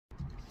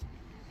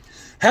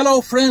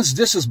Hello friends,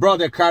 this is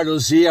Brother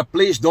Carlos here.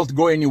 Please don't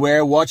go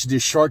anywhere. Watch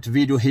this short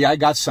video here. I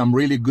got some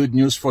really good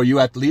news for you,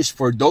 at least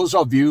for those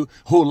of you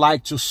who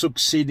like to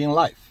succeed in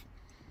life.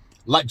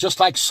 Just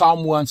like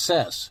Psalm 1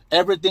 says,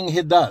 everything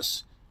he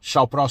does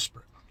shall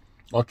prosper.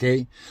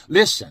 Okay?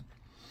 Listen,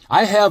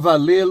 I have a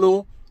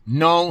little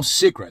known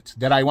secret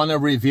that I want to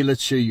reveal it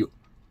to you.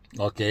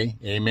 Okay?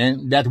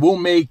 Amen? That will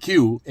make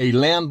you a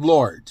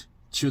landlord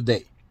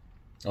today.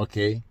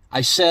 Okay?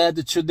 I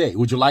said today.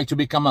 Would you like to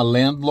become a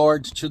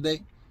landlord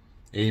today?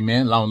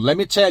 Amen. Now, let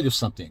me tell you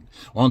something.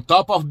 On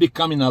top of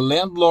becoming a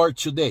landlord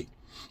today,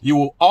 you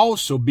will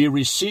also be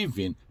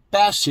receiving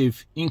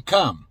passive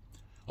income.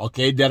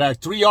 Okay, there are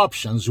three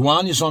options.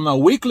 One is on a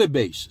weekly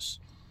basis.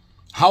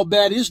 How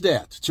bad is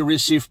that to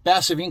receive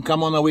passive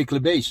income on a weekly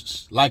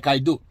basis, like I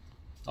do?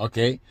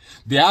 Okay.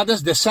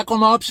 The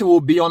second option will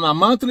be on a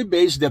monthly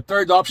basis. The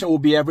third option will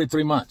be every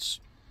 3 months.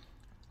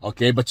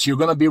 Okay, but you're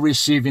going to be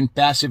receiving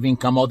passive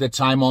income all the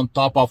time on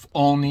top of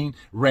owning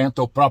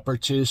rental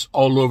properties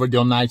all over the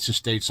United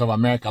States of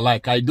America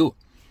like I do.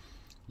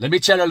 Let me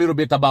tell you a little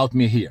bit about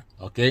me here,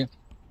 okay?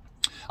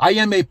 I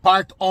am a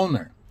part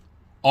owner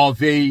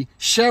of a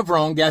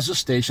Chevron gas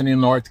station in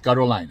North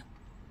Carolina.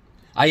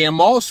 I am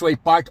also a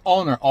part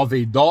owner of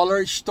a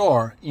dollar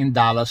store in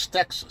Dallas,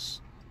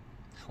 Texas.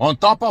 On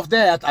top of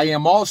that, I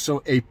am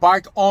also a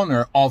part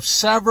owner of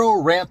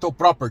several rental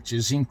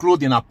properties,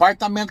 including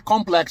apartment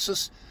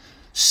complexes,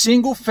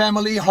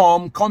 single-family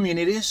home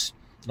communities,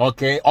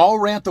 okay, all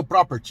rental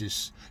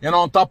properties. And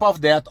on top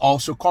of that,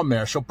 also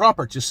commercial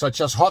properties such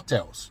as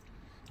hotels.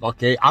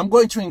 Okay, I'm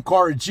going to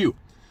encourage you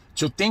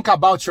to think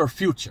about your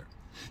future.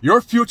 Your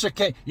future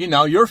can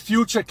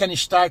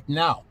start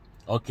now.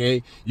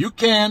 Okay, you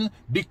can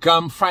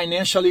become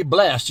financially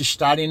blessed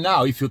starting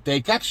now if you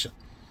take action.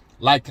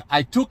 Like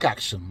I took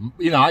action.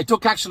 I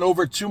took action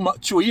over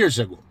 2 years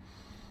ago.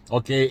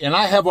 Okay, and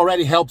I have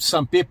already helped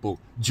some people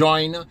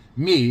join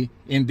me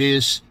in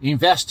these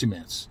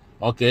investments.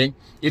 Okay,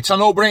 it's a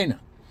no-brainer.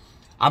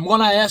 I'm going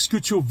to ask you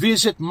to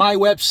visit my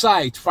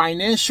website,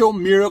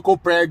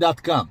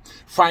 financialmiracleprayer.com.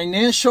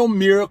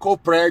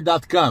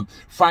 Financialmiracleprayer.com.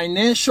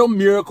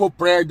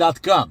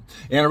 Financialmiracleprayer.com.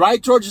 And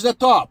right towards the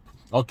top,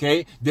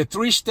 okay, the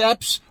 3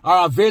 steps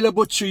are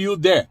available to you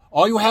there.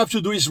 All you have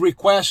to do is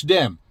request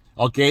them.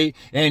 Okay,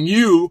 and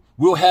you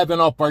will have an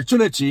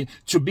opportunity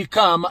to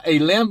become a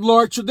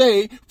landlord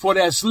today for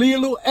as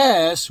little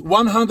as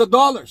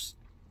 $100.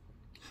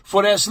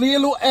 For as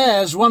little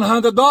as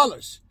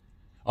 $100.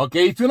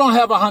 Okay, if you don't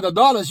have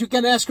 $100, you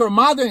can ask your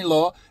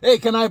mother-in-law, hey,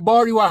 can I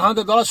borrow you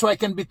 $100 so I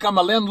can become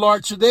a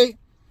landlord today?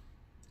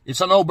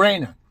 It's a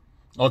no-brainer.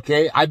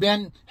 Okay, I've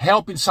been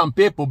helping some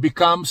people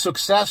become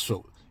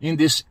successful in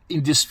this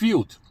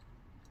field,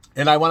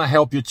 and I want to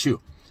help you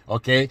too.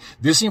 Okay,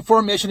 this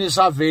information is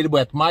available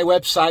at my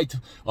website,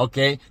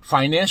 okay,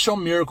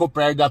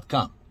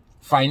 financialmiracleprayer.com.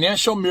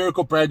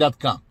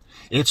 Financialmiracleprayer.com.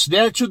 It's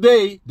there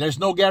today. There's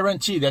no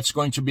guarantee that's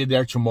going to be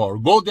there tomorrow.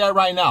 Go there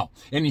right now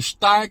and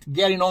start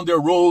getting on the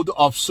road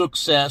of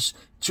success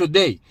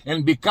today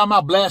and become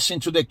a blessing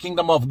to the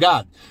kingdom of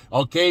God.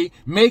 Okay,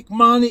 make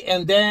money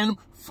and then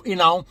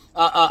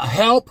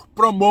help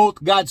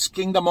promote God's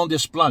kingdom on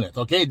this planet.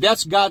 Okay,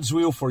 that's God's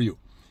will for you.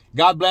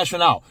 God bless you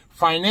now.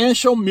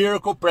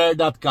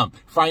 Financialmiracleprayer.com.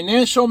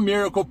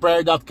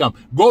 Financialmiracleprayer.com.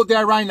 Go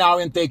there right now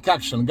and take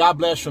action. God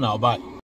bless you now. Bye.